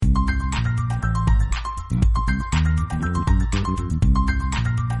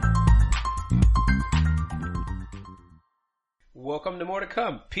Welcome to More to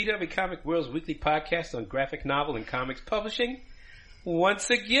Come, PW Comic World's weekly podcast on graphic novel and comics publishing. Once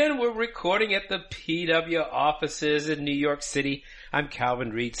again, we're recording at the PW offices in New York City. I'm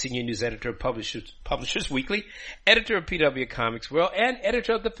Calvin Reed, Senior News Editor of Publishers Weekly, Editor of PW Comics World, and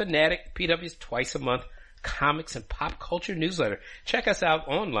Editor of The Fanatic, PW's twice-a-month comics and pop culture newsletter. Check us out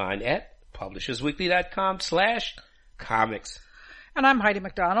online at publishersweekly.com/comics. And I'm Heidi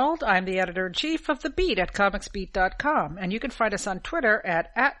McDonald. I'm the Editor-in-Chief of The Beat at comicsbeat.com. And you can find us on Twitter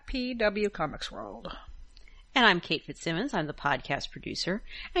at PWComicsWorld. And I'm Kate Fitzsimmons. I'm the podcast producer.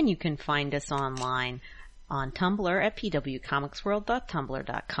 And you can find us online on Tumblr at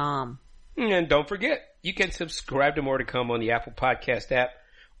pwcomicsworld.tumblr.com. And don't forget, you can subscribe to More to Come on the Apple Podcast app,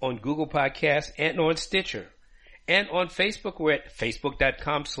 on Google Podcasts, and on Stitcher. And on Facebook, we're at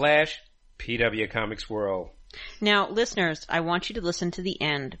facebook.com/PWComicsWorld. Now, listeners, I want you to listen to the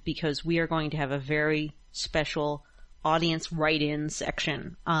end because we are going to have a very special audience write-in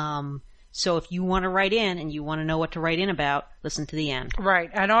section. So if you want to write in and you want to know what to write in about, listen to the end. Right.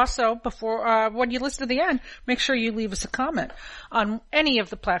 And also, before when you listen to the end, make sure you leave us a comment on any of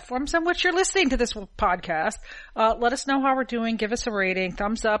the platforms on which you're listening to this podcast. Let us know how we're doing. Give us a rating.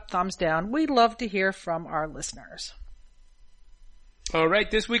 Thumbs up, thumbs down. We'd love to hear from our listeners. All right.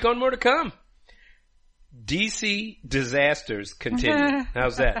 This week on More to Come, DC disasters continue.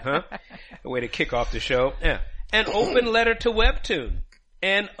 How's that, huh? A way to kick off the show. Yeah. An open letter to Webtoon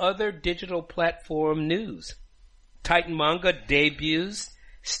and other digital platform news. Titan Manga debuts.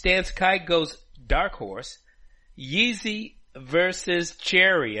 Stan Sky goes Dark Horse. Yeezy versus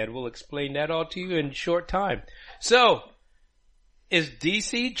Cherry, and we'll explain that all to you in a short time. So, is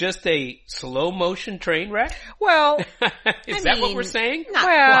DC just a slow motion train wreck? Well, is that what we're saying?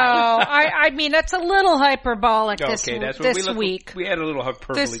 I mean, that's a little hyperbolic this week. We had a little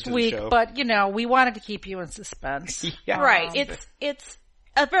hyperbole this to week, the show. But we wanted to keep you in suspense. Yeah. Right. It's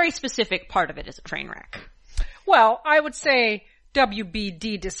a very specific part of it is a train wreck. Well, I would say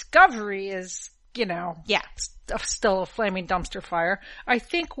WBD Discovery is, still a flaming dumpster fire. I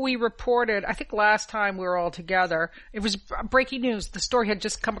think last time we were all together, it was breaking news. The story had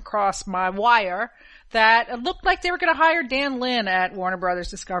just come across my wire that it looked like they were going to hire Dan Lin at Warner Brothers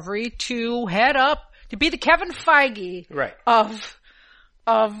Discovery to to be the Kevin Feige of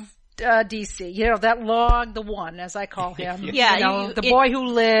DC. The one, as I call him. Yeah. The boy who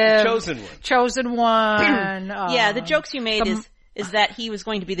lived. The chosen one. Yeah, the jokes you made is that he was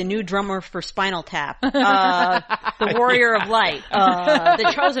going to be the new drummer for Spinal Tap, the Warrior of Light,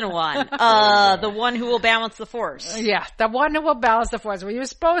 the Chosen One, the one who will balance the Force. Yeah, the one who will balance the Force. Well, he was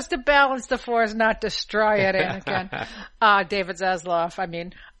supposed to balance the Force, not destroy it, Anakin. David Zaslav, I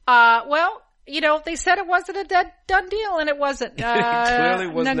mean. They said it wasn't a done deal, and it wasn't. It clearly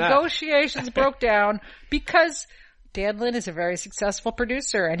was negotiations broke down because Dan Lin is a very successful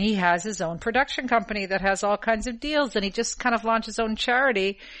producer, and he has his own production company that has all kinds of deals, and he just kind of launched his own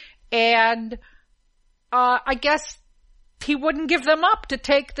charity. And I guess he wouldn't give them up to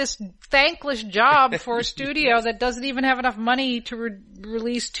take this thankless job for a studio that doesn't even have enough money to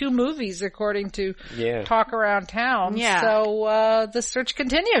release 2 movies, according to talk around town. Yeah. So the search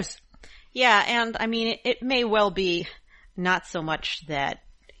continues. Yeah, and I mean, it may well be not so much that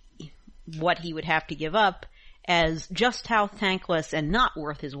what he would have to give up as just how thankless and not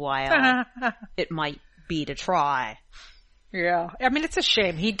worth his while it might be to try. Yeah. I mean, it's a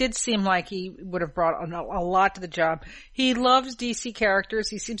shame. He did seem like he would have brought a lot to the job. He loves DC characters.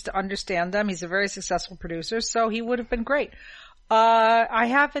 He seems to understand them. He's a very successful producer, so he would have been great. I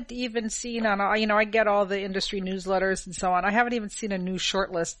haven't even seen I get all the industry newsletters and so on. I haven't even seen a new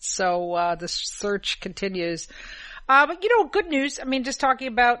shortlist, so the search continues. But good news. I mean, just talking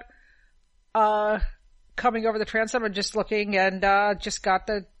about coming over the transom and just looking and just got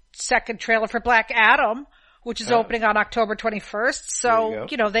the second trailer for Black Adam, which is opening on October 21st. So,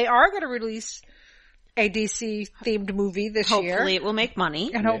 they are going to release a DC-themed movie this year. Hopefully it will make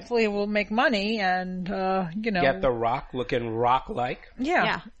money. And hopefully it will make money and, Get The Rock looking rock-like.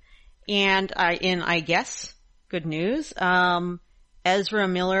 Yeah. And I guess, good news, Ezra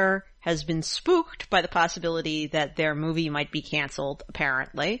Miller has been spooked by the possibility that their movie might be canceled,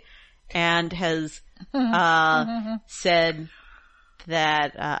 apparently, and has said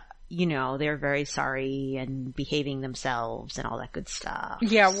that, they're very sorry and behaving themselves and all that good stuff.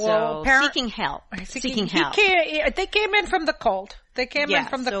 Yeah, well, seeking help. Seeking help. They came in from the cold.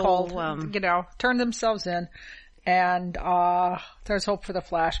 Turned themselves in. And, there's hope for the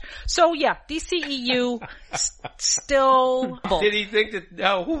Flash. So yeah, DCEU still. Did he think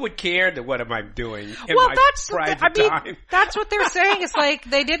that, who would care that what am I doing in well, my that's, private I mean, time? that's what they're saying. It's like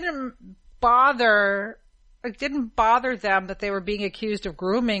they didn't bother it didn't bother them that they were being accused of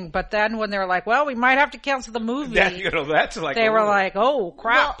grooming, but then when they were like, well, we might have to cancel the movie, that's like, they were like, oh,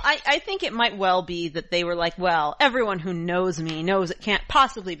 crap. Well, I think it might well be that they were like, well, everyone who knows me knows it can't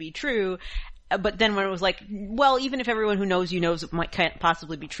possibly be true. But then when it was like, well, even if everyone who knows you knows it can't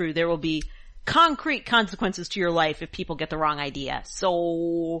possibly be true, there will be concrete consequences to your life if people get the wrong idea.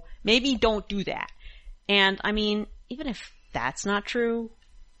 So maybe don't do that. And I mean, even if that's not true,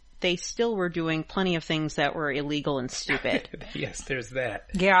 they still were doing plenty of things that were illegal and stupid. Yes, there's that.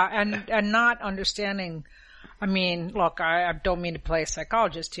 Yeah, and not understanding. I mean, look, I don't mean to play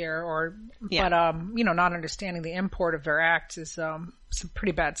psychologist here, but not understanding the import of their acts is a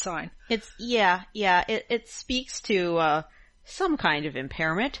pretty bad sign. It speaks to some kind of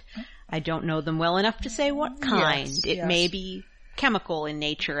impairment. I don't know them well enough to say what kind. It may be chemical in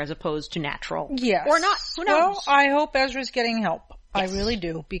nature as opposed to natural. Yes. Or not. Who knows? Well, I hope Ezra's getting help. Yes. I really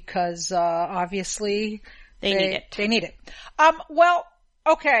do, because obviously they need it. They need it. Well,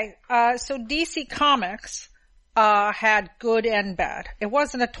 okay. So DC Comics had good and bad. It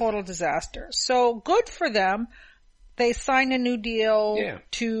wasn't a total disaster. So good for them. They signed a new deal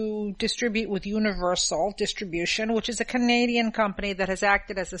to distribute with Universal Distribution, which is a Canadian company that has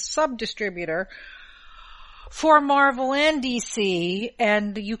acted as a sub-distributor for Marvel and DC.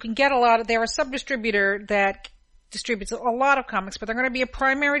 And you can get they're a sub-distributor that distributes a lot of comics, but they're going to be a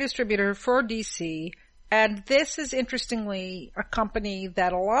primary distributor for DC. And this is, interestingly, a company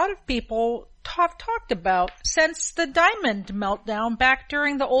that a lot of people have talked about since the Diamond meltdown back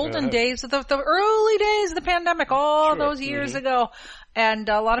during the olden days of the early days of the pandemic, all those years ago. And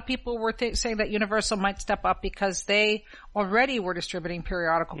a lot of people were saying that Universal might step up because they already were distributing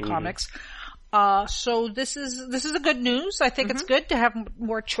periodical comics. So this is a good news. I think it's good to have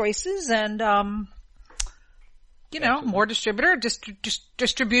more choices and, more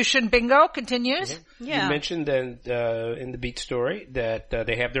distribution bingo continues. Mm-hmm. Yeah. You mentioned in the Beat story that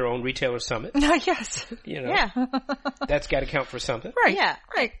they have their own retailer summit. Yes. That's got to count for something. Right. Yeah.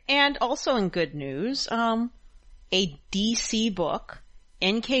 Right. And also in good news, a DC book,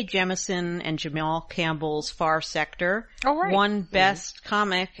 N.K. Jemisin and Jamal Campbell's Far Sector, won Best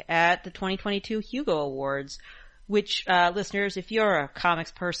Comic at the 2022 Hugo Awards, which, listeners, if you're a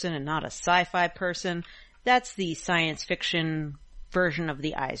comics person and not a sci-fi person, that's the science fiction version of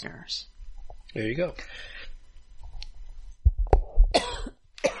the Eisners. There you go.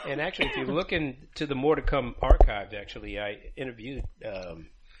 And actually, if you look into the More to Come archive, actually, I interviewed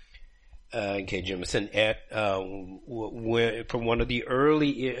N.K. Jemisin at from one of the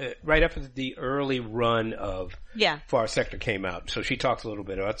early, right after the early run of Far Sector came out. So she talks a little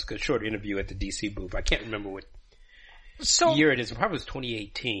bit. That's a short interview at the DC booth. I can't remember what year it is. It probably was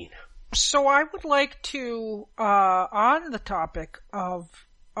 2018. So I would like to, on the topic of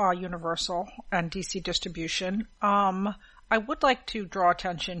Universal and DC distribution, I would like to draw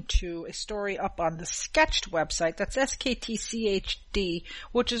attention to a story up on the Sketched website. That's SKTCHD,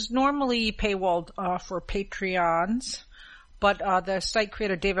 which is normally paywalled for Patreons, but the site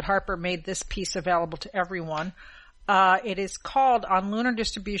creator David Harper made this piece available to everyone. It is called On Lunar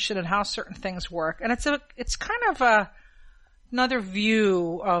Distribution and How Certain Things Work, and it's kind of another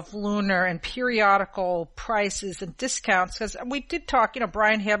view of lunar and periodical prices and discounts, because we did talk,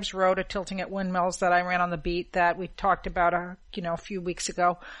 Brian Hibbs wrote a Tilting at Windmills that I ran on the beat that we talked about, a few weeks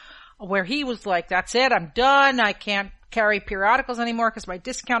ago, where he was like, that's it, I'm done, I can't carry periodicals anymore because my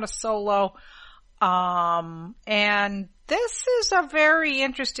discount is so low. And this is a very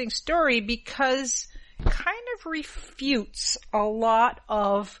interesting story because it kind of refutes a lot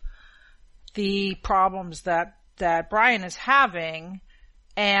of the problems that Brian is having.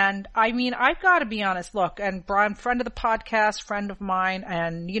 And I mean, I've got to be honest, look, and Brian, friend of the podcast, friend of mine,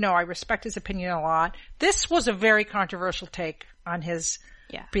 and I respect his opinion a lot. This was a very controversial take on his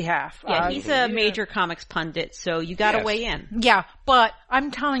behalf. Yeah, he's a major comics pundit, so you got to weigh in. Yeah, but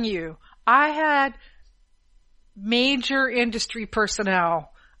I'm telling you, I had major industry personnel,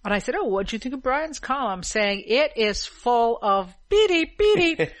 and I said, oh, what'd you think of Brian's column? Saying it is full of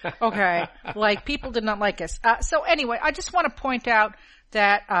beep. Okay. Like people did not like us. So anyway, I just want to point out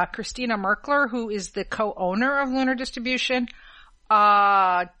that, Christina Merkler, who is the co-owner of Lunar Distribution,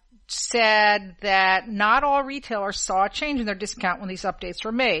 said that not all retailers saw a change in their discount when these updates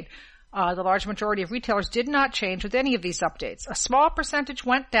were made. The large majority of retailers did not change with any of these updates. A small percentage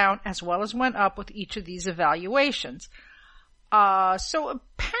went down as well as went up with each of these evaluations. So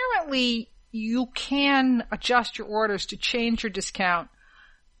apparently you can adjust your orders to change your discount,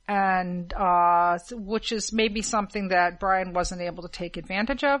 and, which is maybe something that Brian wasn't able to take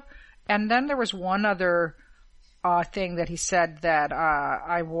advantage of. And then there was one other thing that he said that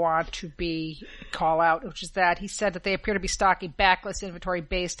I want to call out, which is that he said that they appear to be stocking backlist inventory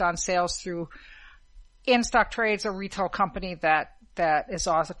based on sales through in-stock trades, a retail company that is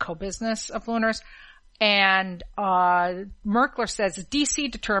also co-business of Lunar's. And Merkler says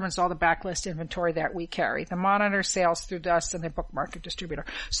DC determines all the backlist inventory that we carry. The monitor sales through us and the book market distributor.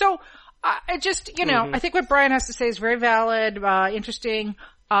 So I just, I think what Brian has to say is very valid, interesting.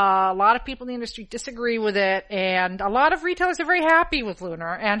 A lot of people in the industry disagree with it, and a lot of retailers are very happy with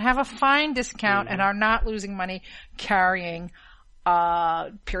Lunar and have a fine discount and are not losing money carrying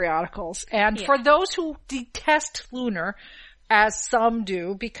periodicals. And for those who detest Lunar, as some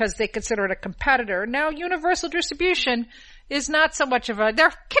do because they consider it a competitor, now Universal Distribution is not so much of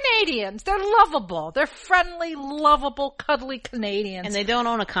they're Canadians. They're lovable. They're friendly, lovable, cuddly Canadians. And they don't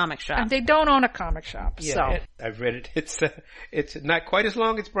own a comic shop. Yeah, So I've read it. It's not quite as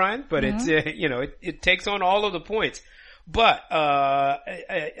long as Brian, but it's, it takes on all of the points. But,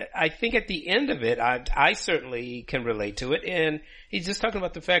 I think at the end of it, I certainly can relate to it. And he's just talking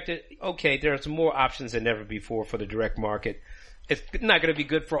about the fact that, okay, there's more options than ever before for the direct market. It's not going to be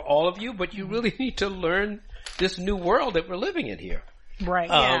good for all of you, but you really need to learn this new world that we're living in here. Right.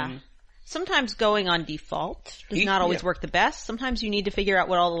 Yeah. Sometimes going on default does not always work the best. Sometimes you need to figure out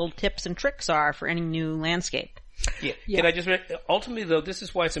what all the little tips and tricks are for any new landscape. Yeah. Can I just ultimately though, this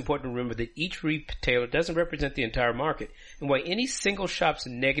is why it's important to remember that each retailer doesn't represent the entire market, and why any single shop's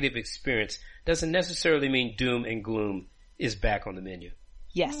negative experience doesn't necessarily mean doom and gloom is back on the menu.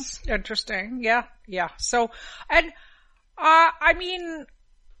 Yes. Interesting. Yeah. So, and I mean,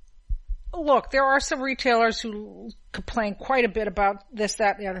 look, there are some retailers who complain quite a bit about this,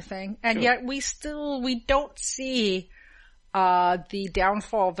 that, and the other thing, and yet we don't see the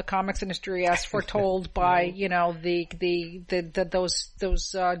downfall of the comics industry as foretold by, those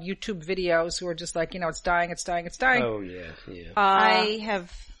YouTube videos who are just like, it's dying. Oh yeah. I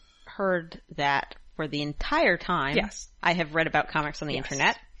have heard that for the entire time. Yes. I have read about comics on the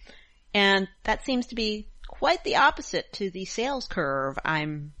internet, and that seems to be quite the opposite to the sales curve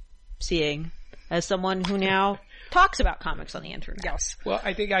I'm seeing as someone who now talks about comics on the internet. Yes. Well,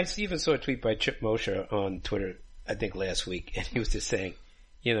 I think I even saw a tweet by Chip Mosher on Twitter, I think last week, and he was just saying,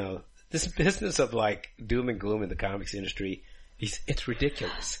 this business of like doom and gloom in the comics industry, it's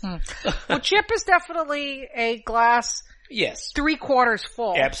ridiculous. Well, Chip is definitely a glass yes 3/4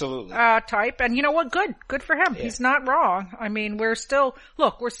 full. Absolutely. Type. And you know what? Good for him. Yeah. He's not wrong. I mean, we're seeing,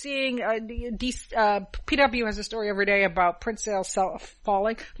 PW has a story every day about print sales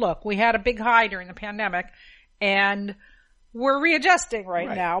falling. Look, we had a big high during the pandemic, and we're readjusting right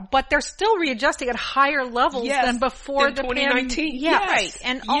now, but they're still readjusting at higher levels than before the 2019. Yes. Right.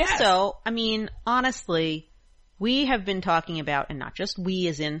 And also, I mean, honestly, we have been talking about, and not just we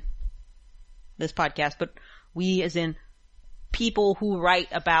as in this podcast, but we as in people who write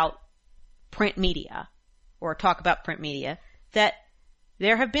about print media or talk about print media, that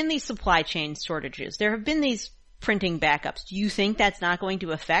there have been these supply chain shortages. There have been these printing backups. Do you think that's not going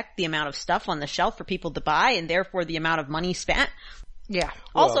to affect the amount of stuff on the shelf for people to buy and therefore the amount of money spent? Yeah.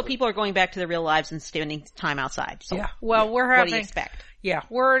 Also, people are going back to their real lives and spending time outside. So, well, what do you expect? Yeah,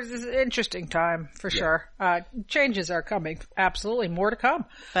 it's an interesting time for sure. Changes are coming. Absolutely. More to come.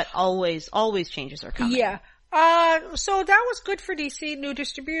 But always changes are coming. Yeah. So that was good for DC, new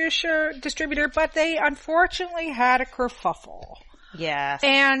distributor, but they unfortunately had a kerfuffle. Yeah.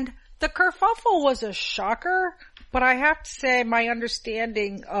 And the kerfuffle was a shocker, but I have to say my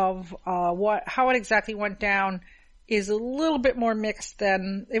understanding of, how it exactly went down is a little bit more mixed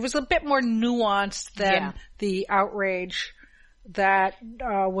it was a bit more nuanced than the outrage that,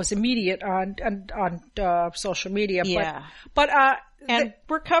 was immediate on social media. Yeah. But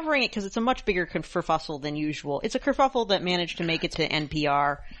we're covering it because it's a much bigger kerfuffle than usual. It's a kerfuffle that managed to make it to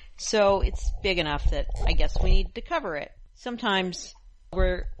NPR. So it's big enough that I guess we need to cover it. Sometimes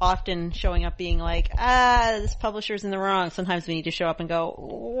we're often showing up being like, this publisher's in the wrong. Sometimes we need to show up and go,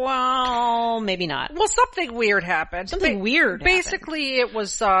 well, maybe not. Well, something weird happened. Basically, it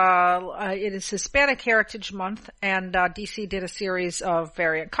was, it is Hispanic Heritage Month, and DC did a series of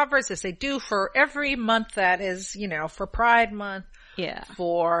variant covers, as they do for every month that is, for Pride Month. Yeah.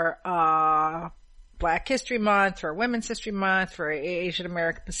 For, Black History Month, for Women's History Month, for Asian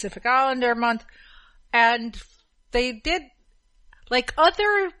American Pacific Islander Month. And they did, like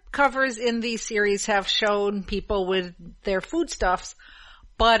other covers in these series have shown people with their foodstuffs,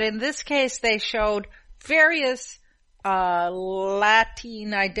 but in this case they showed various,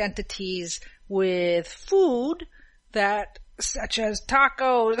 Latin identities with food such as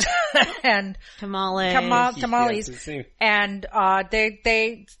tacos and tamales. Yes, and,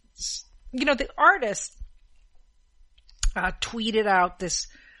 the artists tweeted out this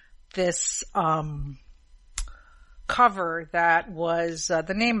cover that was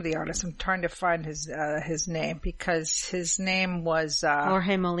the name of the artist. I'm trying to find his name because his name was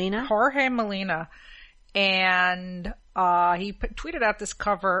Jorge Molina. Jorge Molina, and he tweeted out this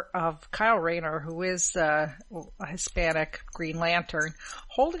cover of Kyle Rayner, who is a Hispanic Green Lantern,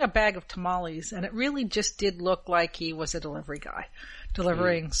 holding a bag of tamales, and it really just did look like he was a delivery guy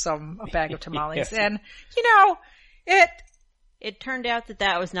delivering a bag of tamales. Yes. And it turned out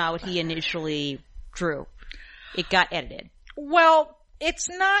that was not what he initially drew. It got edited. Well, it's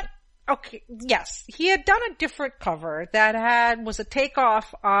not okay. Yes, he had done a different cover that was a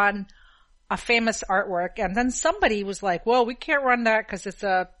takeoff on a famous artwork, and then somebody was like, "Well, we can't run that because it's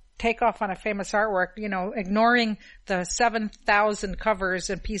a takeoff on a famous artwork." Ignoring the 7,000 covers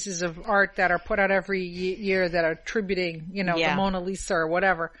and pieces of art that are put out every year that are attributing, the Mona Lisa or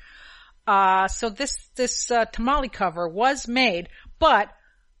whatever. So this tamale cover was made, but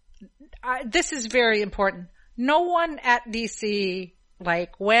this is very important. No one at DC,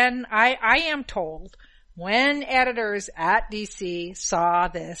 when I am told, when editors at DC saw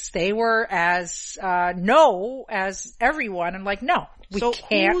this, they were as everyone, and no, we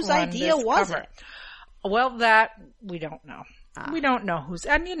can't whose run idea this was cover. it? Well, that we don't know. We don't know whose,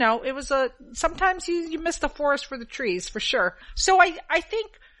 and it was sometimes you miss the forest for the trees, for sure. So I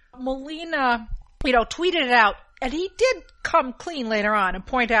think Molina, tweeted it out. And he did come clean later on and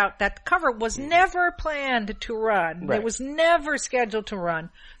point out that the cover was never planned to run. Right. It was never scheduled to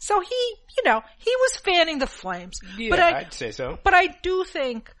run. So he was fanning the flames. Yeah, I'd say so. But I do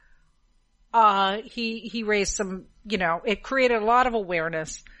think, he raised some, it created a lot of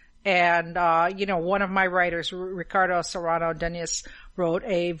awareness. And, one of my writers, Ricardo Serrano Denis, wrote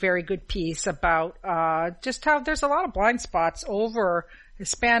a very good piece about, just how there's a lot of blind spots over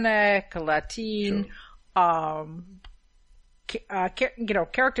Hispanic, Latin,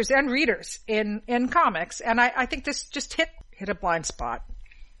 characters and readers in comics. And I think this just hit a blind spot.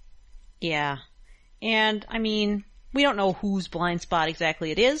 Yeah. And we don't know whose blind spot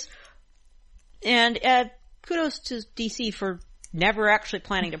exactly it is. And, kudos to DC for never actually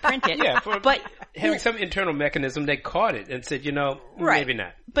planning to print it. Yeah, but having some internal mechanism, they caught it and said, maybe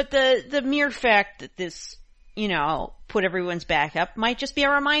not. But the mere fact that this, put everyone's back up might just be a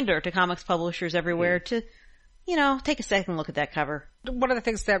reminder to comics publishers everywhere to, take a second look at that cover. One of the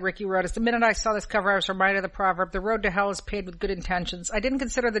things that Ricky wrote is, the minute I saw this cover, I was reminded of the proverb, "The road to hell is paved with good intentions." I didn't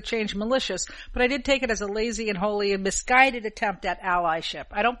consider the change malicious, but I did take it as a lazy and wholly misguided attempt at allyship.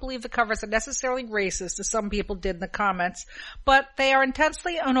 I don't believe the covers are necessarily racist, as some people did in the comments, but they are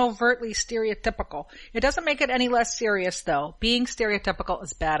intensely and overtly stereotypical. It doesn't make it any less serious, though. Being stereotypical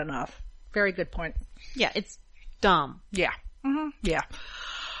is bad enough. Very good point. Yeah, it's dumb. Yeah. Mm-hmm. Yeah.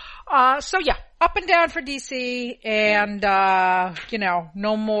 Up and down for DC, and,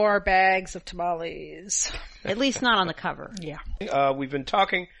 no more bags of tamales. At least not on the cover. Yeah. We've been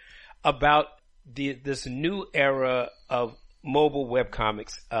talking about this new era of mobile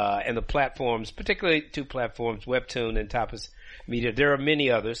webcomics, and the platforms, particularly two platforms, Webtoon and Tapas Media. There are many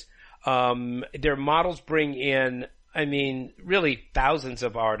others. Their models bring in, really thousands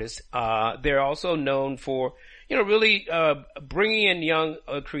of artists. They're also known for, really, bringing in young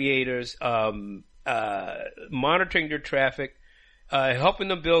creators, monitoring their traffic, helping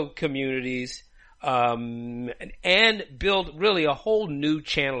them build communities, and build really a whole new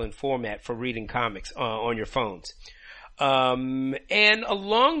channel and format for reading comics, on your phones. And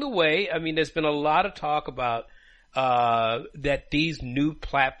along the way, there's been a lot of talk about, that these new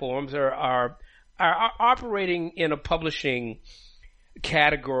platforms are operating in a publishing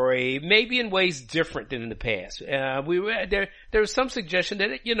category, maybe in ways different than in the past. There was some suggestion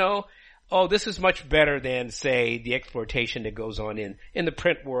that, this is much better than, say, the exploitation that goes on in the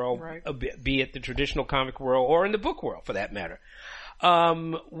print world, right, be it the traditional comic world or in the book world for that matter.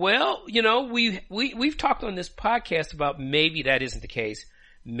 We've talked on this podcast about maybe that isn't the case.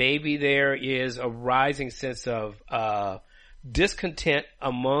 Maybe there is a rising sense of, discontent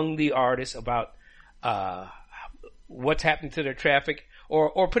among the artists about, what's happening to their traffic,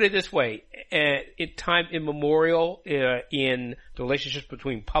 or put it this way, in time immemorial, in the relationships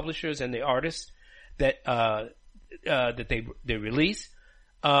between publishers and the artists that they release,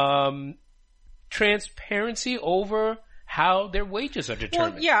 transparency over how their wages are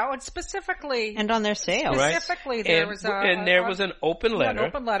determined. Well, yeah, and specifically, and on their sales. Specifically, right? there was an open letter.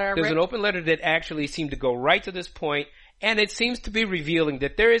 There's an open letter that actually seemed to go right to this point, and it seems to be revealing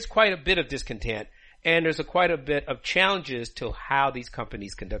that there is quite a bit of discontent. And there's quite a bit of challenges to how these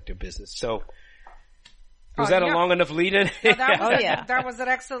companies conduct their business. So, Was that a long enough lead-in? No, that was an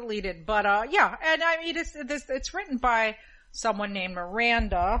excellent lead-in. But, yeah. And I mean, it's written by someone named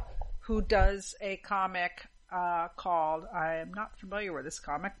Miranda, who does a comic, called, I am not familiar with this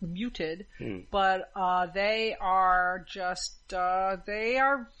comic, Muted, but, they are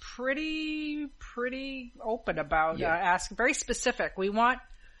pretty open about, asking, very specific. We want,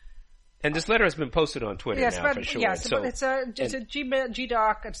 and this letter has been posted on Twitter now for sure. Yes, so, it's a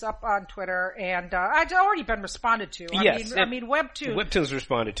G-Doc. It's up on Twitter, and it's already been responded to. I mean, Webtoon. Webtoons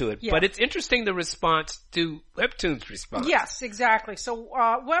responded to it, but it's interesting the response to Webtoon's response. Yes, exactly. So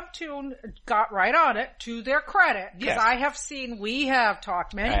Webtoon got right on it, to their credit, because we have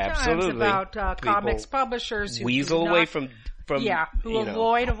talked many times about comics publishers who weasel away from who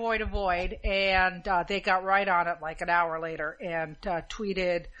avoid, and they got right on it like an hour later and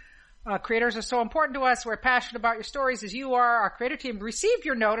tweeted. Creators are so important to us. We're passionate about your stories as you are. Our creative team received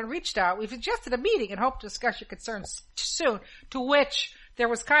your note and reached out. We've suggested a meeting and hope to discuss your concerns soon. To which there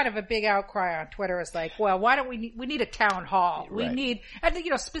was kind of a big outcry on Twitter. It's like, well, why don't we need a town hall? We need, and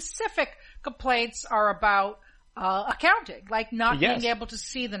specific complaints are about accounting, like not being able to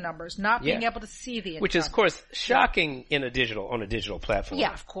see the numbers, not being able to see the income. Which is, of course, shocking on a digital platform.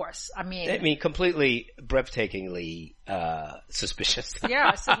 Yeah, of course. I mean, completely breathtakingly suspicious.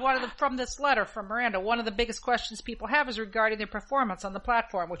 Yeah, so from this letter from Miranda, one of the biggest questions people have is regarding their performance on the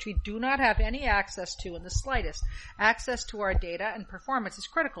platform, which we do not have any access to in the slightest. Access to our data and performance is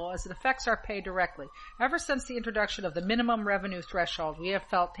critical as it affects our pay directly. Ever since the introduction of the minimum revenue threshold, we have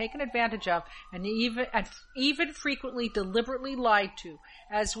felt taken advantage of and even frequently deliberately lied to,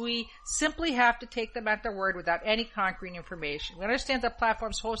 as we simply have to take them at their word without any concrete information. We understand that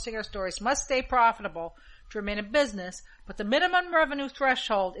platforms hosting our stories must stay profitable to remain in business, but the minimum revenue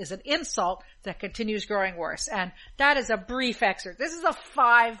threshold is an insult that continues growing worse. And that is a brief excerpt. This is a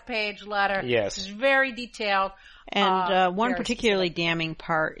 5-page letter. Yes. It's very detailed. And one particularly damning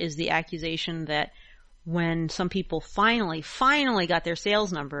part is the accusation that when some people finally got their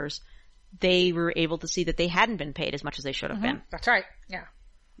sales numbers, they were able to see that they hadn't been paid as much as they should have been. That's right. Yeah.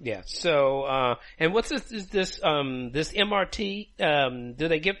 Yeah. So, and what's this MRT? Do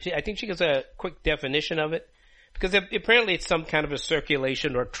they give? I think she gives a quick definition of it, because apparently it's some kind of a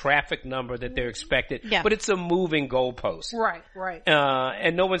circulation or traffic number that they're expected. Yeah. But it's a moving goalpost. Right.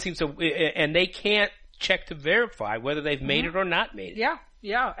 And no one seems to, and they can't check to verify whether they've made it or not made it.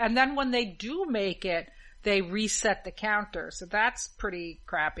 Yeah. And then when they do make it, they reset the counter. So that's pretty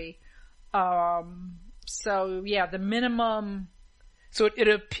crappy. So yeah, the minimum. So it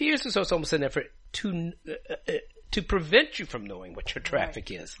appears as though it's almost an effort to prevent you from knowing what your traffic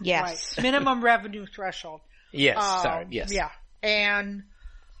is. Yes. Right. Minimum revenue threshold. Yes. Yes. Yeah. And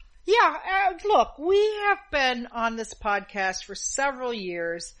look, we have been on this podcast for several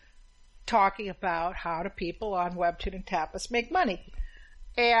years talking about how do people on Webtoon and Tapas make money.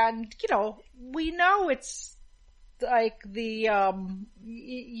 And, we know it's like the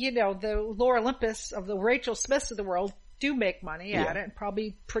Laura Olympus of the Rachel Smiths of the world do make money at it, and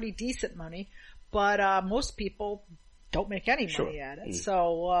probably pretty decent money, but most people don't make any money at it.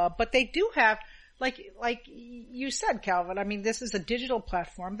 So, but they do have, like you said, Calvin. I mean, this is a digital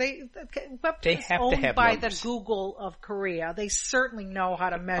platform. Webtoon is owned by the Google of Korea. They certainly know how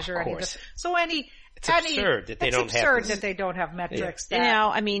to measure any of this. So it's absurd that they don't have metrics. Yeah.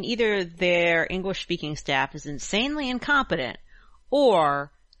 Now, I mean, either their English-speaking staff is insanely incompetent,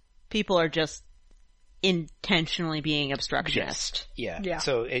 or people are just intentionally being obstructionist. Yeah.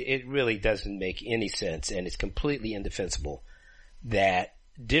 So it really doesn't make any sense, and it's completely indefensible that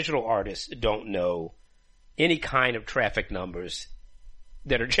digital artists don't know any kind of traffic numbers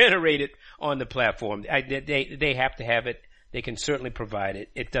that are generated on the platform. They have to have it. They can certainly provide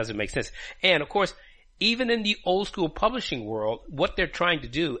it. It doesn't make sense. And of course, even in the old school publishing world, what they're trying to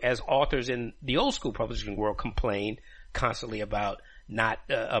do as authors in the old school publishing world complain constantly about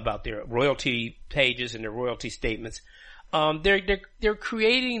about their royalty pages and their royalty statements. They're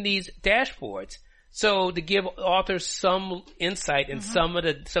creating these dashboards. So to give authors some insight and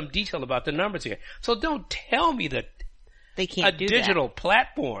some detail about the numbers here. So don't tell me that they can't do digital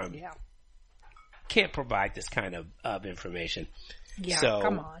platform can't provide this kind of information. Yeah, so,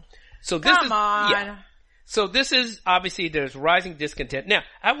 come on. So this is obviously there's rising discontent. Now,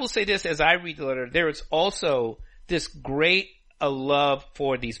 I will say this as I read the letter, there is also this great love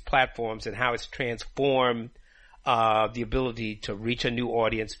for these platforms and how it's transformed the ability to reach a new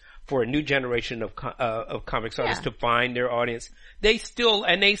audience, for a new generation of comics artists to find their audience. They still,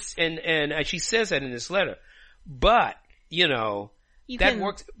 and she says that in this letter, but,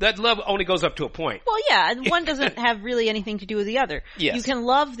 that love only goes up to a point. Well, yeah, one doesn't have really anything to do with the other. Yes. You can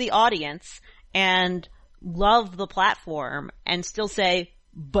love the audience and love the platform and still say,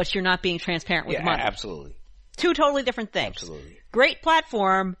 but you're not being transparent with money. Absolutely. Two totally different things. Absolutely. Great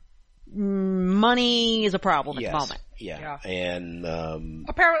platform, money is a problem at the moment. Yeah. And,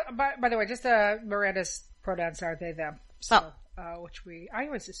 Apparently, by the way, just Miranda's pronouns are they, them. So, which I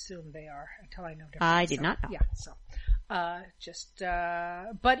always assume they are until I know different. I did not know. Yeah, so,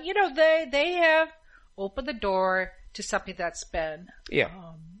 but you know, they have opened the door to something that's been,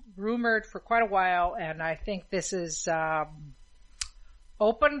 rumored for quite a while, and I think this is,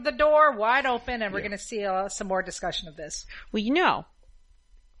 opened the door wide open, and we're going to see some more discussion of this. Well, you know,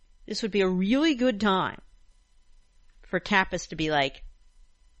 this would be a really good time for Tapas to be like,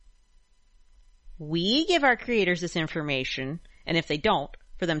 we give our creators this information, and if they don't,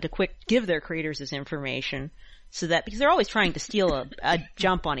 for them to give their creators this information, so that, because they're always trying to steal a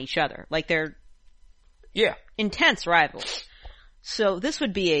jump on each other. Like, they're intense rivals. So this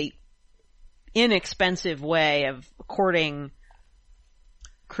would be a inexpensive way of courting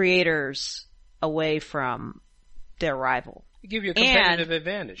creators away from their rival. Give you a competitive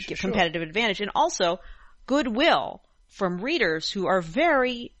advantage. Competitive advantage. And also goodwill from readers who are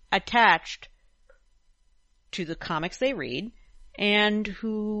very attached to the comics they read and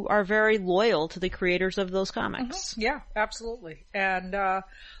who are very loyal to the creators of those comics. Mm-hmm. Yeah, absolutely. And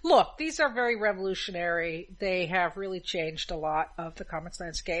look, these are very revolutionary. They have really changed a lot of the comics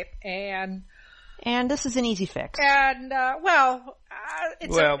landscape, and this is an easy fix. And it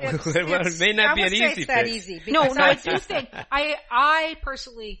may not be an easy fix. Easy no, I do think I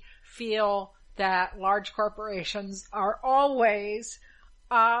personally feel that large corporations are always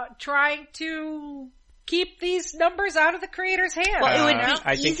trying to keep these numbers out of the creator's hands. Well, it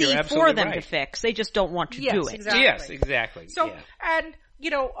would be easy for them to fix. They just don't want to do it. Exactly. Yes, exactly. So, and,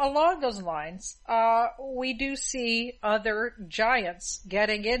 you know, along those lines, we do see other giants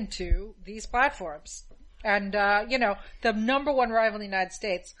getting into these platforms. And, you know, the number one rival in the United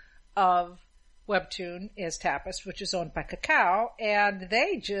States of Webtoon is Tapas, which is owned by Kakao, and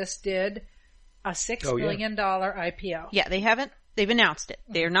they just did a $6 billion IPO. Yeah, they've announced it.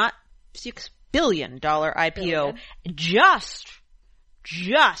 They're not $6 billion IPO just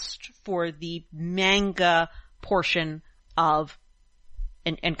for the manga portion of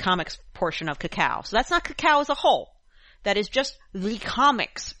and comics portion of Kakao. So that's not Kakao as a whole. That is just the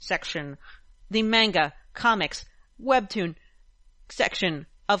comics section, the manga, comics, Webtoon section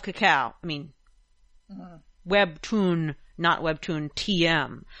of Kakao. I mean, Webtoon, not Webtoon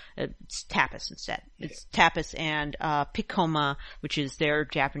TM. It's Tapas instead. It's Tapas and Piccoma, which is their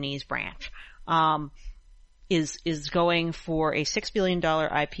Japanese branch. Is going for a $6 billion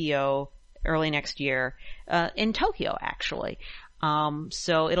IPO early next year, in Tokyo, actually.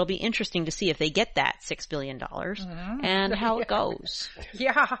 So it'll be interesting to see if they get that $6 billion and how it goes.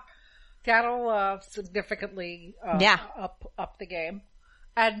 Yeah. That'll, significantly, up the game.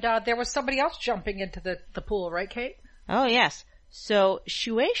 And, there was somebody else jumping into the pool, right, Kate? Oh, yes. So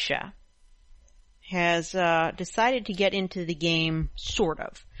Shueisha has, decided to get into the game, sort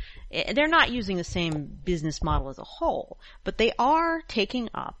of. They're not using the same business model as a whole, but they are taking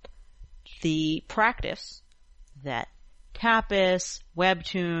up the practice that Tapas,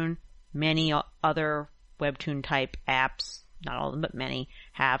 Webtoon, many other Webtoon type apps, not all of them, but many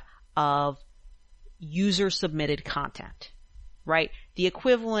have, of user submitted content, right? The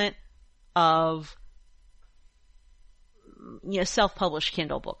equivalent of, self-published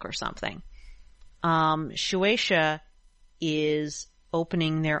Kindle book or something. Shueisha is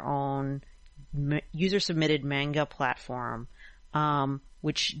opening their own user-submitted manga platform,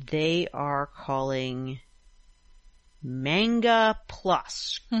 which they are calling Manga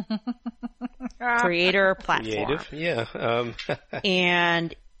Plus. Creator platform.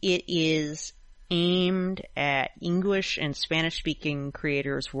 And it is aimed at English and Spanish-speaking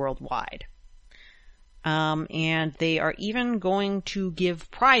creators worldwide. And they are even going to give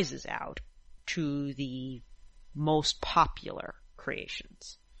prizes out to the most popular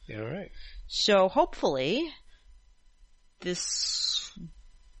creations. All right. So hopefully this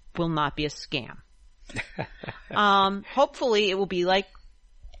will not be a scam. Hopefully it will be like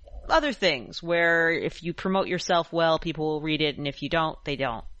other things where if you promote yourself well, people will read it, and if you don't, they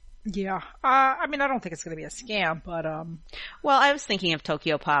don't. Yeah. I mean, I don't think it's going to be a scam, but well, I was thinking of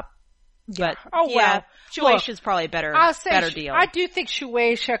Tokyo Pop. But Shueisha's probably a better deal. I do think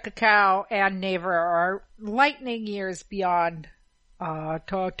Shueisha, Kakao, and Naver are lightning years beyond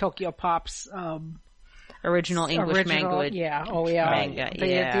Tokyo Pop's original English manga. Yeah. Oh yeah. Manga.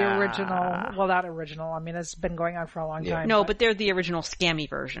 The original. Well, not original. I mean, it's been going on for a long time. No, but they're the original scammy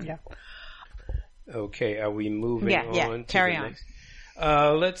version. Yeah. Okay. Are we moving on? Carry on. Next?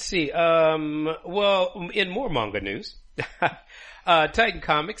 Let's see. Well, in more manga news, Titan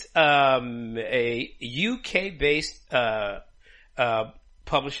Comics, a UK-based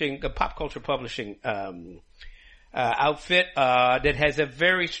publishing, pop culture publishing outfit that has a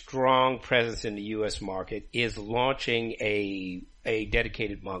very strong presence in the U.S. market, is launching a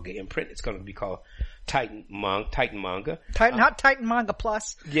dedicated manga imprint. It's going to be called Titan Manga. Not Titan Manga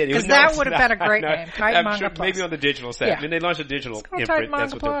Plus. Yeah, because that would have been a great name. Titan Manga sure Plus. Maybe on the digital side. Yeah. I mean, they launched a digital imprint. Titan Manga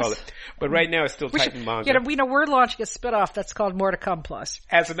That's what they'll call it. But right now it's still Titan Manga. We're launching a spinoff that's called More to Come Plus.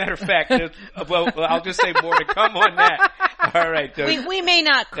 As a matter of fact, well, I'll just say more to come on that. All right. We may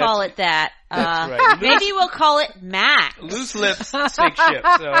not call it that. That's right. Maybe we'll call it Max. Loose lips sink ships.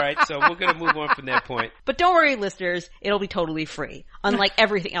 All right. So we're going to move on from that point. But don't worry, listeners. It'll be totally free, unlike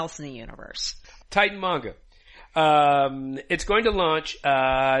everything else in the universe. Titan Manga. It's going to launch,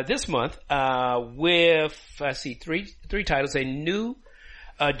 this month, with, three titles. A new,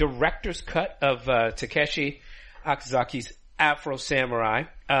 director's cut of, Takeshi Akazaki's Afro Samurai,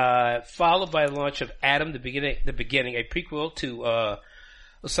 followed by the launch of Adam, the beginning, a prequel to,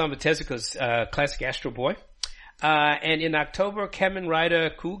 Osamu Tezuka's, classic Astro Boy. And in October, Kamen Rider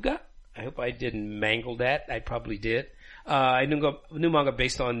Kuga. I hope I didn't mangle that. I probably did. A new manga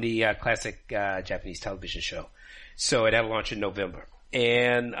based on the, classic, Japanese television show. So that'll launch in November.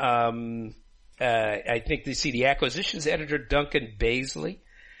 And, I think the acquisitions editor, Duncan Baisley,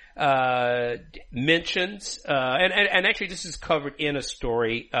 mentions, and actually this is covered in a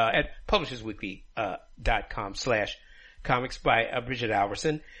story, at publishersweekly.com/comics by Bridget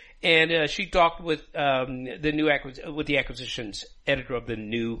Alverson. And, she talked with, the acquisitions editor of the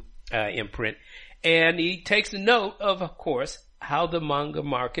new, imprint. And he takes note of course, how the manga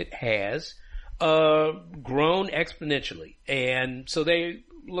market has, grown exponentially. And so they're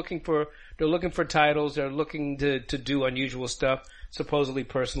looking for titles, they're looking to do unusual stuff, supposedly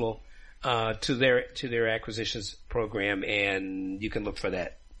personal, to their acquisitions program, and you can look for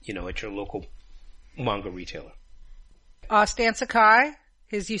that, at your local manga retailer. Stan Sakai,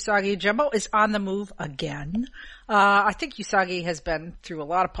 his Usagi Jumbo, is on the move again. I think Usagi has been through a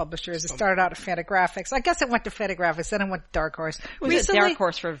lot of publishers. It started out at Fantagraphics. I guess it went to Fantagraphics, then it went to Dark Horse. It was at Dark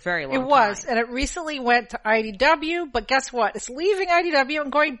Horse for a very long time. It was, and it recently went to IDW, but guess what? It's leaving IDW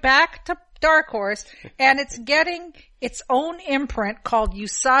and going back to Dark Horse, and it's getting its own imprint called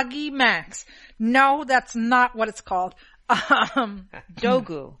Usagi Max. No, that's not what it's called.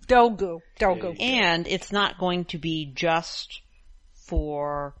 Dogu. And it's not going to be just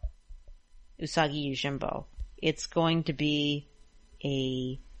for Usagi Yojimbo. It's going to be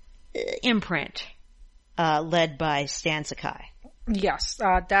a imprint led by Stan Sakai. Yes,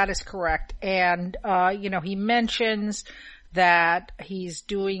 that is correct. And he mentions that he's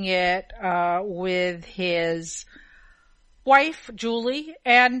doing it with his wife, Julie,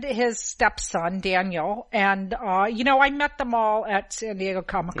 and his stepson, Daniel. And I met them all at San Diego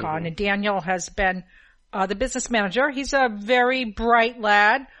Comic-Con, mm-hmm. and Daniel has been the business manager. He's a very bright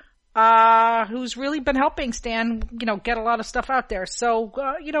lad who's really been helping Stan, get a lot of stuff out there. So,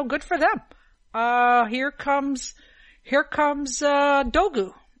 good for them. Here comes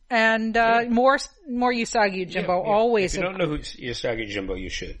Dogu. And, more Usagi Jumbo, always. If you don't know who Usagi Jumbo, you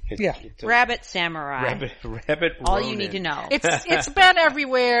should. Rabbit Samurai. Rabbit All Ronin. you need to know. It's been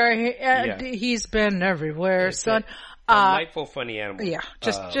everywhere. He's been everywhere, son. Delightful, funny animal. Yeah,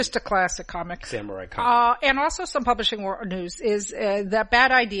 just a classic comic. Samurai comic. And also some publishing news is, that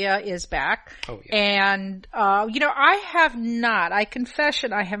Bad Idea is back. Oh, yeah. And, I have not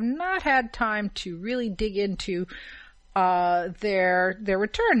had time to really dig into, their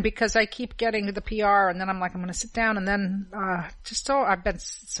return, because I keep getting the PR and then I'm like, I'm going to sit down, and then, I've been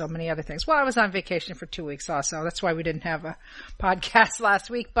so many other things. Well, I was on vacation for 2 weeks also. That's why we didn't have a podcast last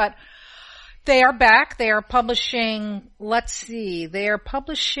week, but they are back. They are publishing,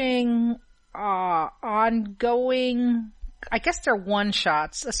 ongoing, I guess they're one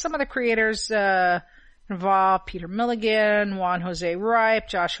shots. Some of the creators, involved Peter Milligan, Juan Jose Ripe,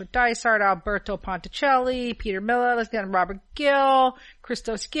 Joshua Dysart, Alberto Ponticelli, Peter Miller, Robert Gill,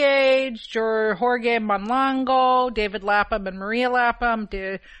 Christos Gage, Jorge Monlango, David Lapham, and Maria Lapham.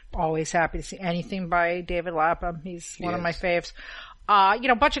 Always happy to see anything by David Lapham. He's one of my faves.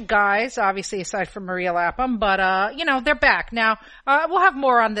 A bunch of guys, obviously, aside from Maria Lapham, but, they're back. Now, we'll have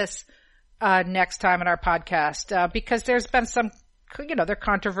more on this, next time in our podcast, because there's been some, they're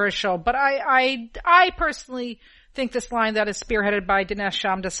controversial, but I personally think this line that is spearheaded by Dinesh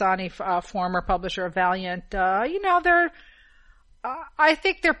Shamdasani, former publisher of Valiant, I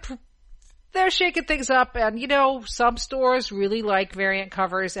think they're they're shaking things up, and some stores really like variant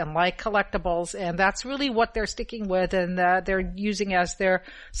covers and like collectibles, and that's really what they're sticking with, and they're using as their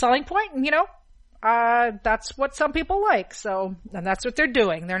selling point. And that's what some people like. So, and that's what they're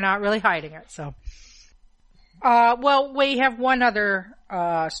doing. They're not really hiding it. So, well, we have one other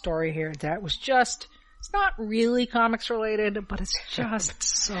story here that was just, it's not really comics related, but it's just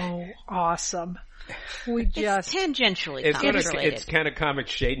so awesome. It's tangentially comics related. It's kind of comic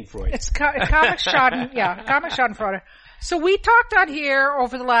Schadenfreude. It's comic Schadenfreude, yeah, comic Schadenfreude. So we talked on here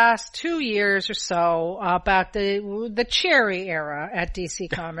over the last 2 years or so about the Cherry era at DC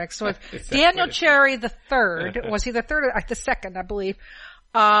Comics. So Daniel Cherry the third, was he the third or the second, I believe,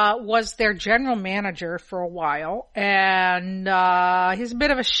 was their general manager for a while, and he's a bit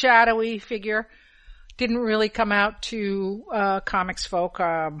of a shadowy figure. Didn't really come out to comics folk.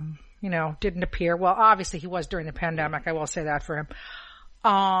 Didn't appear. Well, obviously he was during the pandemic. I will say that for him.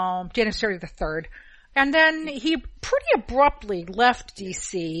 Daniel Cherry the third. And then he pretty abruptly left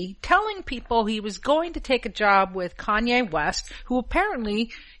DC, telling people he was going to take a job with Kanye West, who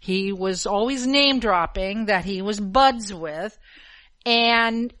apparently he was always name dropping that he was buds with.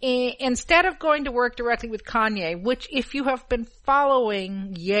 And instead of going to work directly with Kanye, which if you have been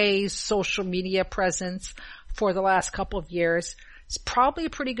following Ye's social media presence for the last couple of years, it's probably a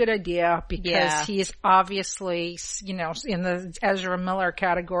pretty good idea, because he is obviously, in the Ezra Miller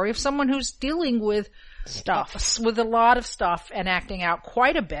category of someone who's dealing with stuff, with a lot of stuff and acting out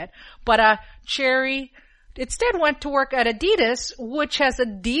quite a bit. But Cherry instead went to work at Adidas, which has a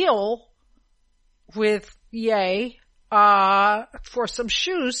deal with Ye for some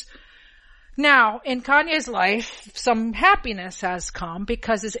shoes. Now, in Kanye's life, some happiness has come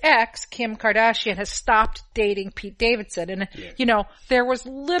because his ex, Kim Kardashian, has stopped dating Pete Davidson. And, there was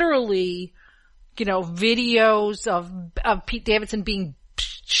literally, videos of Pete Davidson being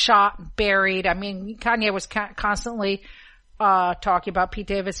shot and buried. I mean, Kanye was constantly talking about Pete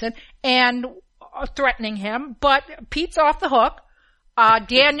Davidson and threatening him. But Pete's off the hook.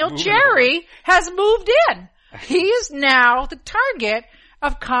 Daniel Cherry has moved in. He is now the target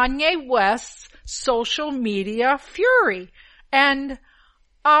of Kanye West's social media fury. And,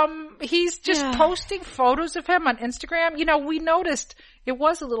 he's just posting photos of him on Instagram. We noticed it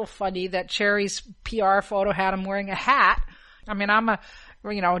was a little funny that Cherry's PR photo had him wearing a hat. I mean, I'm a,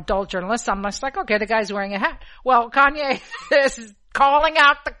 adult journalist. I'm just like, okay, the guy's wearing a hat. Well, Kanye is calling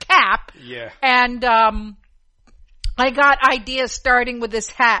out the cap. Yeah. And, I got ideas starting with this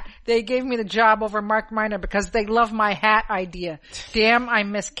hat. They gave me the job over Mark Miner because they love my hat idea. Damn, I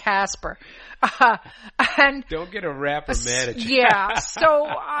miss Casper. And don't get a rapper mad at you. Yeah. So,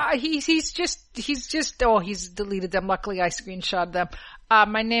 he's deleted them. Luckily, I screenshotted them.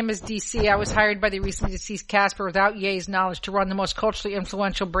 My name is DC. I was hired by the recently deceased Casper without Ye's knowledge to run the most culturally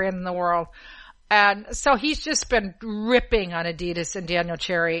influential brand in the world. And so he's just been ripping on Adidas and Daniel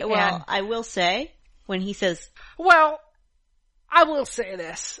Cherry. Well, I will say, when he says, well, I will say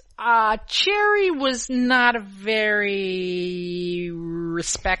this. Cherry was not a very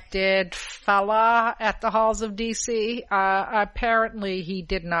respected fella at the halls of DC. Apparently he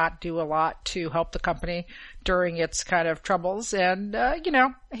did not do a lot to help the company during its kind of troubles. And,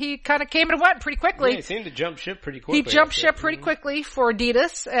 he kind of came and went pretty quickly. Yeah, he seemed to jump ship pretty quickly. He jumped ship pretty quickly for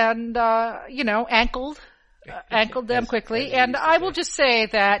Adidas and, ankled them quickly. And I will just say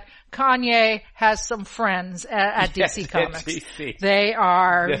that Kanye has some friends at DC Comics. DC. They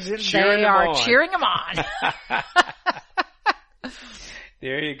are cheering him on.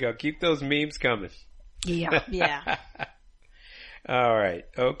 There you go. Keep those memes coming. Yeah. yeah. All right.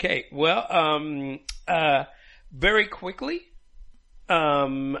 Okay. Well, very quickly,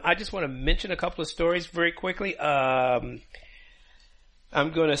 I just want to mention a couple of stories very quickly.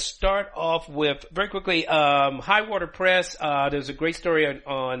 I'm going to start off with, very quickly, High Water Press. There's a great story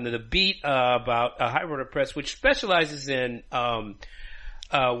on the Beat about High Water Press, which specializes in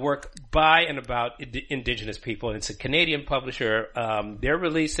work by and about indigenous people. And it's a Canadian publisher. They're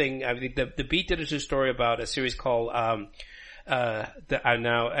releasing, I think the Beat did a story about a series called, I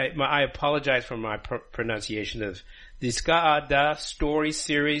apologize for my pronunciation of the Skaada Story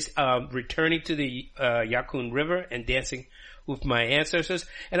series, returning to the Yukon River and dancing with my ancestors.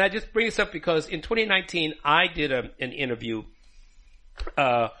 And I just bring this up because in 2019, I did an interview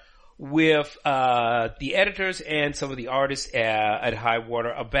with the editors and some of the artists at High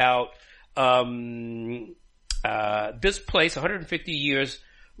Water about this place, 150 Years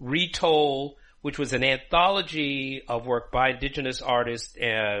Retold, which was an anthology of work by indigenous artists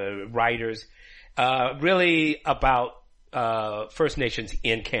and writers, really about First Nations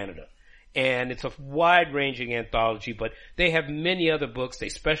in Canada. And it's a wide-ranging anthology, but they have many other books. They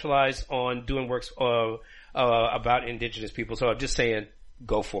specialize on doing works about indigenous people. So I'm just saying,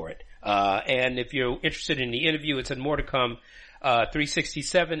 go for it. And if you're interested in the interview, it's in More to Come,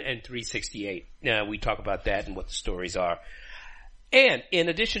 367 and 368. We talk about that and what the stories are. And in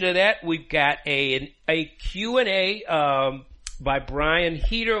addition to that, we've got a Q&A by Brian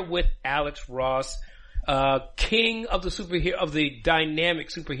Heater with Alex Ross, king of the dynamic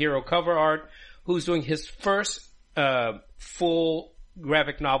superhero cover art, who's doing his first full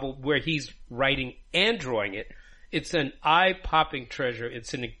graphic novel where he's writing and drawing it. It's an eye-popping treasure.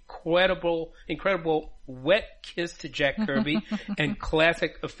 It's an incredible wet kiss to Jack Kirby and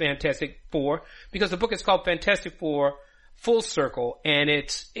classic of Fantastic Four, because the book is called Fantastic Four Full Circle, and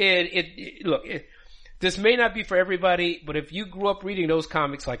this may not be for everybody, but if you grew up reading those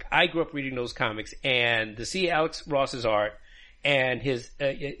comics like I grew up reading those comics, and to see Alex Ross's art and his,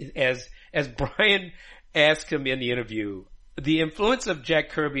 as Brian asked him in the interview, the influence of Jack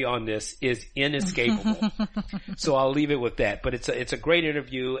Kirby on this is inescapable. So I'll leave it with that. But it's a great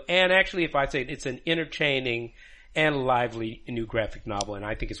interview, and actually, if I say it's an entertaining and lively new graphic novel, and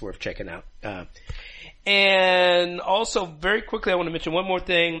I think it's worth checking out. And also, very quickly, I want to mention one more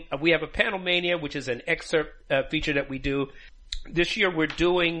thing. We have a Panel Mania, which is an excerpt feature that we do. This year we're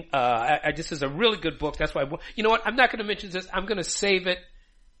doing, this is a really good book. That's why, you know what? I'm not going to mention this. I'm going to save it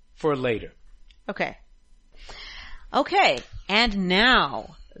for later. Okay. And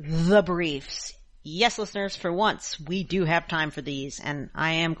now, the briefs. Yes, listeners, for once, we do have time for these, and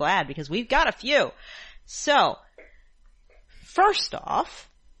I am glad because we've got a few. So, first off,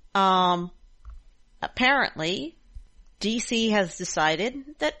 apparently, DC has decided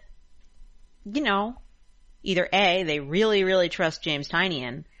that, either A, they really, really trust James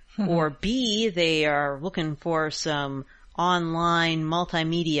Tynion, or B, they are looking for some online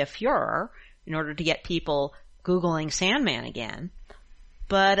multimedia furor in order to get people Googling Sandman again.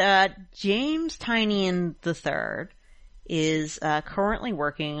 But James Tynion III is currently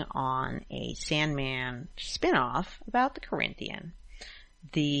working on a Sandman spin-off about the Corinthian,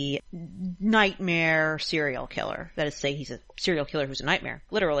 the nightmare serial killer. That is to say, he's a serial killer who's a nightmare,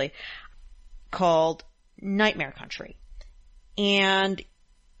 literally, called Nightmare Country. And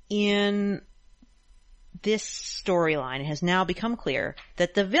in this storyline, it has now become clear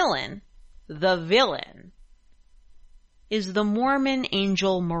that the villain, is the Mormon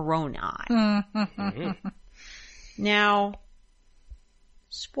angel Moroni. Now,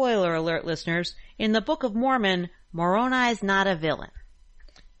 spoiler alert, listeners, in the Book of Mormon, Moroni is not a villain.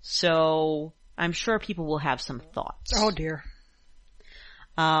 So, I'm sure people will have some thoughts. Oh dear.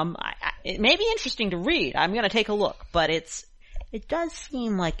 It may be interesting to read. I'm going to take a look, but it does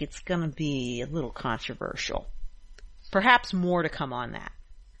seem like it's going to be a little controversial. Perhaps more to come on that.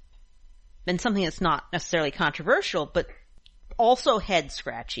 And something that's not necessarily controversial, but also head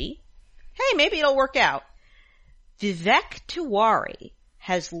scratchy. Hey, maybe it'll work out. Vivek Tiwari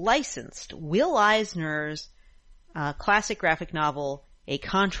has licensed Will Eisner's classic graphic novel, A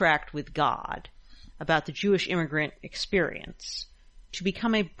Contract with God, about the Jewish immigrant experience, to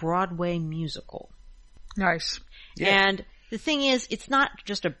become a Broadway musical. Nice. Yeah. And the thing is, it's not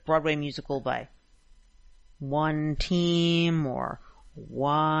just a Broadway musical by one team or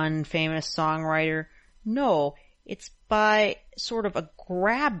one famous songwriter. No, it's by sort of a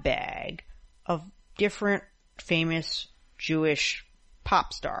grab bag of different famous Jewish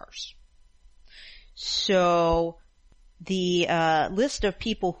pop stars. So, the list of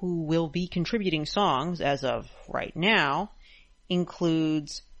people who will be contributing songs as of right now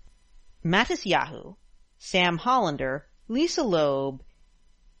includes Matisyahu, Sam Hollander, Lisa Loeb,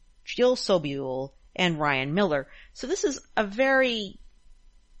 Jill Sobule, and Ryan Miller. So this is a very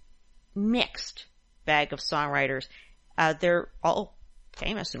mixed bag of songwriters. They're all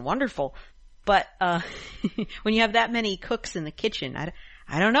famous and wonderful, but when you have that many cooks in the kitchen,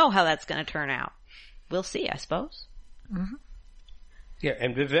 I don't know how that's going to turn out. We'll see, I suppose. Mm-hmm. Yeah,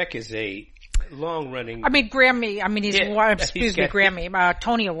 and Vivek is a long-running... Grammy, he's won, Grammy,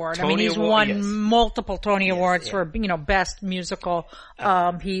 Tony Award. He's won multiple Tony Awards for, best musical.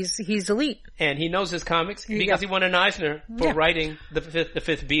 He's elite. And he knows his comics because he won an Eisner for writing the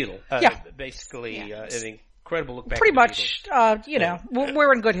fifth Beatle. Basically, an incredible look back. Pretty much,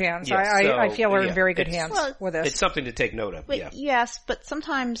 we're in good hands. Yes, I feel we're in very good hands with this. It's something to take note of. But yes, but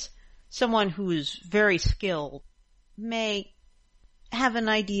sometimes someone who's very skilled may have an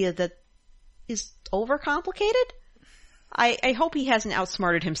idea that is overcomplicated. I hope he hasn't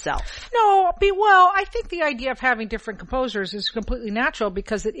outsmarted himself. No, well, I think the idea of having different composers is completely natural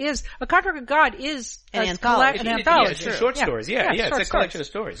because it is, A Contract with God is an anthology. An anthology. It's short stories. Yeah, it's a collection of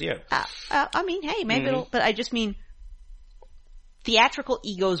stories. Yeah. I mean, hey, maybe but I just mean theatrical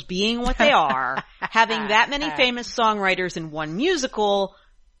egos being what they are, having that many famous songwriters in one musical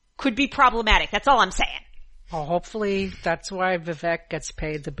could be problematic. That's all I'm saying. Well, hopefully that's why Vivek gets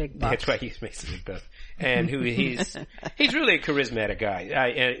paid the big bucks. That's why he makes the big bucks. And he's really a charismatic guy.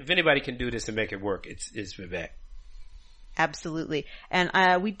 And if anybody can do this and make it work, it's Vivek. Absolutely.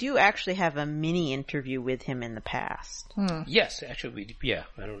 And we do actually have a mini interview with him in the past. Yes, actually,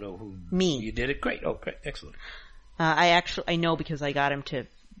 I don't know who. Me. You did it. Great. Oh, great. Excellent. I know because I got him to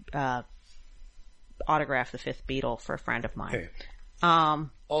autograph the Fifth Beatle for a friend of mine. Hey.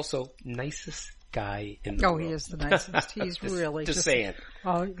 Also, nicest guy in the world. He is the nicest. He's really just saying.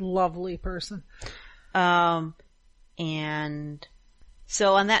 A lovely person. And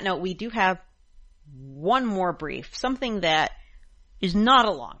so on that note, we do have one more brief, something that is not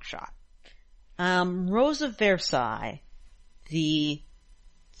a long shot. Rose of Versailles, the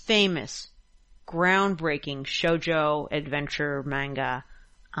famous, groundbreaking shoujo adventure manga,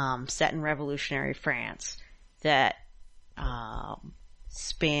 set in revolutionary France that,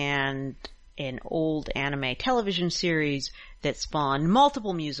 spanned an old anime television series that spawned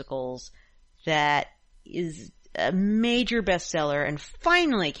multiple musicals, that is a major bestseller and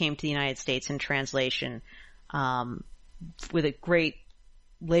finally came to the United States in translation, with a great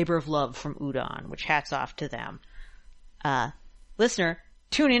labor of love from Udon, which hats off to them. Listener,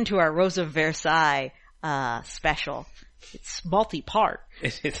 tune into our Rose of Versailles, special. It's multi-part.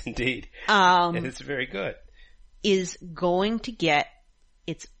 It is indeed. And it's very good. Is going to get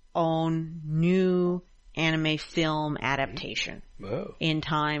its own new anime film adaptation. Whoa. In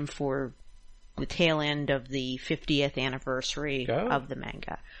time for the tail end of the 50th anniversary of the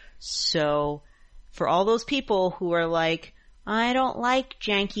manga. So, for all those people who are like, I don't like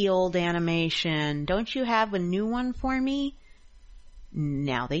janky old animation, don't you have a new one for me?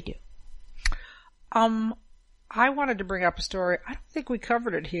 Now they do. I wanted to bring up a story. I don't think we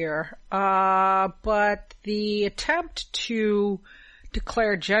covered it here. But the attempt to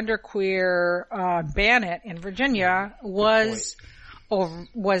declare genderqueer, ban it in Virginia was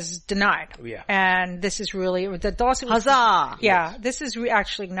denied. Yeah. And this is really, the lawsuit was, Huzzah! Yeah, this is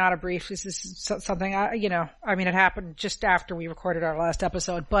actually not a brief. This is something, it happened just after we recorded our last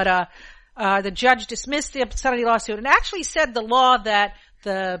episode. But, the judge dismissed the obscenity lawsuit and actually said the law that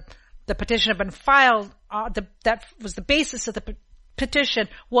the petition had been filed, that was the basis of the petition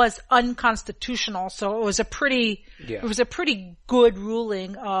was unconstitutional. So it was a pretty good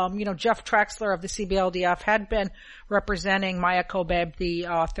ruling. Jeff Traxler of the CBLDF had been representing Maya Kobeb, the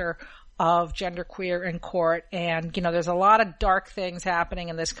author of Genderqueer, in court. And, there's a lot of dark things happening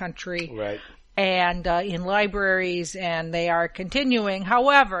in this country. Right. And, in libraries, and they are continuing.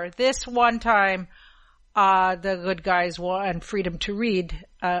 However, this one time, the good guys won, freedom to read,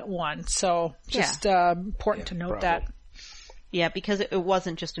 won. So just, important to note that. Yeah, because it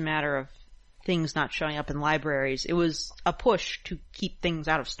wasn't just a matter of things not showing up in libraries. It was a push to keep things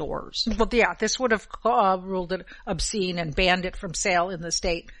out of stores. Well, yeah, this would have ruled it obscene and banned it from sale in the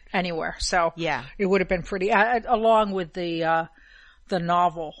state anywhere. So yeah, it would have been pretty, along with the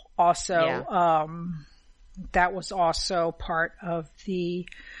novel also. Yeah. That was also part of the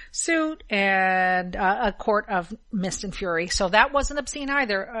suit, and a court of Mist and Fury. So that wasn't obscene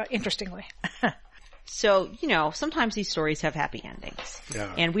either, interestingly. So, sometimes these stories have happy endings.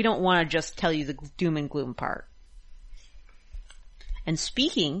 Yeah. And we don't want to just tell you the doom and gloom part. And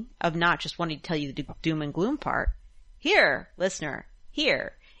speaking of not just wanting to tell you the doom and gloom part, here, listener,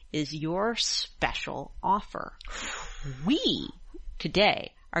 here is your special offer. We,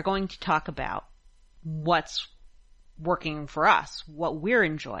 today, are going to talk about what's working for us, what we're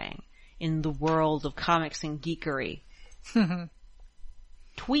enjoying in the world of comics and geekery.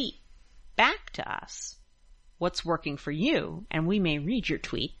 Tweet back to us what's working for you, and we may read your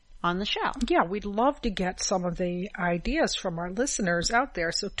tweet on the show. Yeah, we'd love to get some of the ideas from our listeners out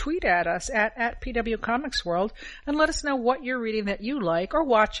there. So tweet at us at PW Comics World and let us know what you're reading that you like, or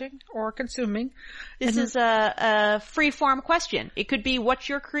watching, or consuming. This is a free-form question. It could be what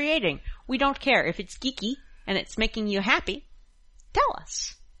you're creating. We don't care. If it's geeky and it's making you happy, tell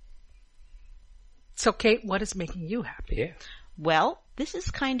us. So, Kate, what is making you happy? Yeah. Well, this is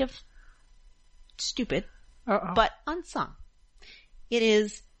kind of stupid, but unsung. It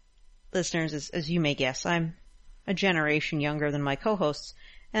is, listeners, as you may guess, I'm a generation younger than my co-hosts,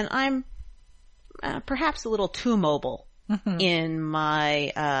 and I'm perhaps a little too mobile in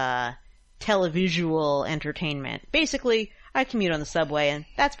my televisual entertainment. Basically, I commute on the subway, and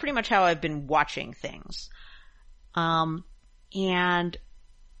that's pretty much how I've been watching things. And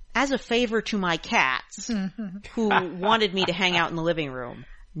as a favor to my cats, who wanted me to hang out in the living room,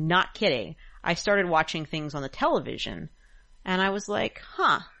 not kidding, I started watching things on the television, and I was like,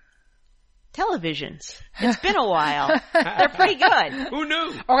 televisions. It's been a while. They're pretty good. Who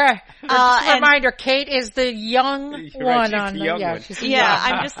knew? Okay. Just a reminder, Kate is the young one on the,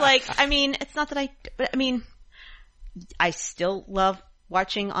 I'm just like, I mean, it's not that I still love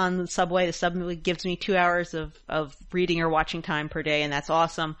watching on the subway. The subway gives me 2 hours of reading or watching time per day, and that's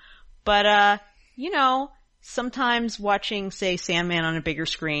awesome. But, sometimes watching, say, Sandman on a bigger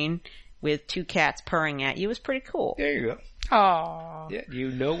screen with 2 cats purring at you is pretty cool. There you go. Oh, yeah, you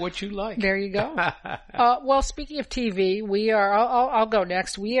know what you like. There you go. Well, speaking of TV, I'll go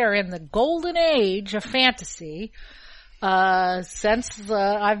next. We are in the golden age of fantasy. Since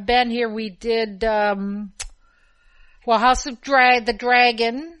I've been here, we did, House of the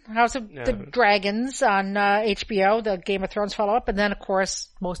Dragons on HBO, the Game of Thrones follow-up, and then, of course,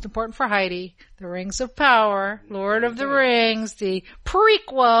 most important for Heidi, The Rings of Power, Lord of the Rings, the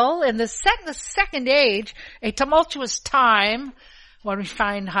prequel in the Second Age, a tumultuous time when we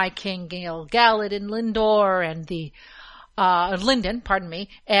find High King Gil-galad in Lindor and the Linden,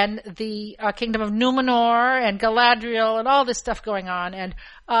 and the Kingdom of Numenor and Galadriel and all this stuff going on. And,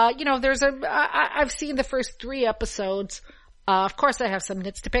 I've seen the first 3 episodes. Of course I have some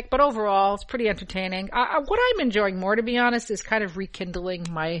nits to pick, but overall it's pretty entertaining. What I'm enjoying more, to be honest, is kind of rekindling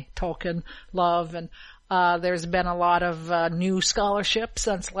my Tolkien love. And, there's been a lot of, new scholarship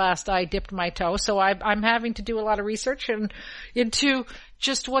since last I dipped my toe. So I'm having to do a lot of research into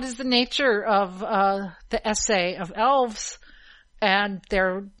just what is the nature of, the essay of elves and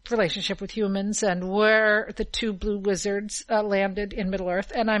their relationship with humans and where the 2 blue wizards, landed in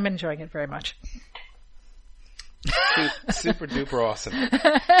Middle-earth. And I'm enjoying it very much. Super duper awesome.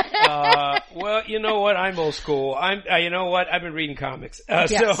 Well, you know what? I'm old school. you know what? I've been reading comics.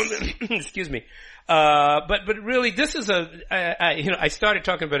 Yes. So, excuse me. But really, this is I started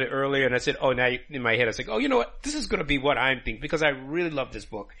talking about it earlier and I said, now in my head, I was like, you know what? This is going to be what I'm thinking because I really love this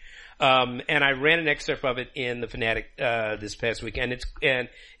book. And I ran an excerpt of it in the Fanatic, this past week, and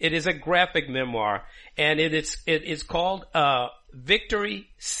it is a graphic memoir, and it's called, Victory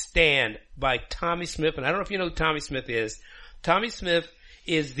Stand by Tommy Smith. And I don't know if you know who Tommy Smith is. Tommy Smith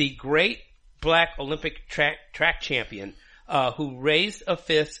is the great black Olympic track champion, who raised a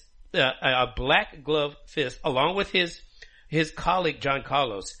black glove fist along with his colleague John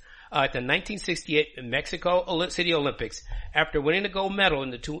Carlos, at the 1968 Mexico City Olympics. After winning the gold medal in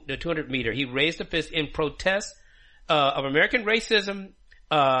the 200 meter, he raised a fist in protest, of American racism,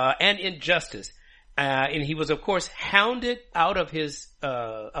 and injustice. And he was, of course, hounded out of his,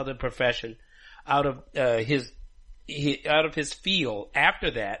 other profession, out of his field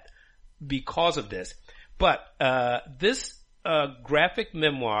after that because of this. But, this, graphic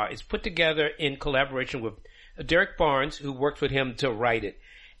memoir is put together in collaboration with Derek Barnes, who worked with him to write it.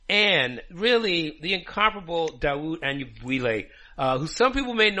 And really, the incomparable Dawood Anyabwile, who some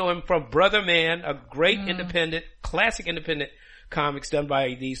people may know him from Brother Man, a great classic independent comics done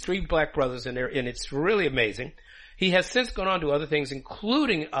by these 3 black brothers and it's really amazing. He has since gone on to other things,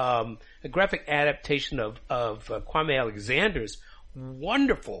 including, a graphic adaptation of Kwame Alexander's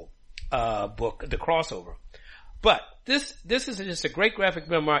wonderful, book, The Crossover. But this is just a great graphic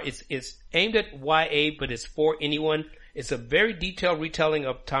memoir. It's aimed at YA, but it's for anyone. It's a very detailed retelling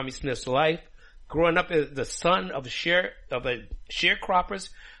of Tommy Smith's life, growing up as the son of sharecroppers,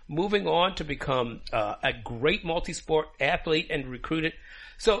 moving on to become a great multi-sport athlete and recruited.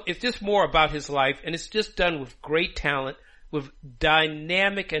 So it's just more about his life, and it's just done with great talent, with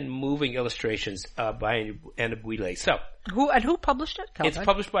dynamic and moving illustrations by Anyabwile. So who published it? It's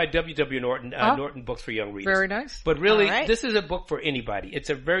published by W.W. Norton, Norton Books for Young Readers. Very nice. But really, This is a book for anybody. It's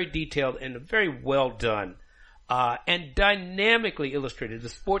a very detailed and very well done. And dynamically illustrated. The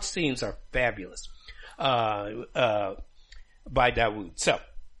sports scenes are fabulous, by Dawood. So,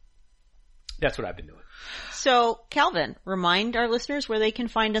 that's what I've been doing. So, Calvin, remind our listeners where they can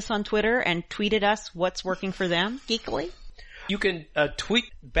find us on Twitter and tweet at us what's working for them, geekily. You can,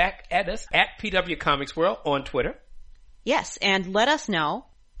 tweet back at us at PW Comics World on Twitter. Yes, and let us know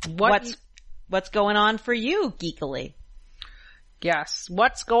what's going on for you, geekily. Yes.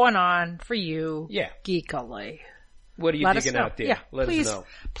 What's going on for you? Yeah. Geekily. What are you digging out there? Yeah. Let us know.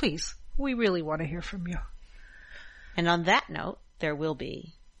 Please. We really want to hear from you. And on that note, there will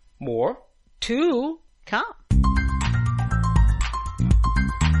be more to come.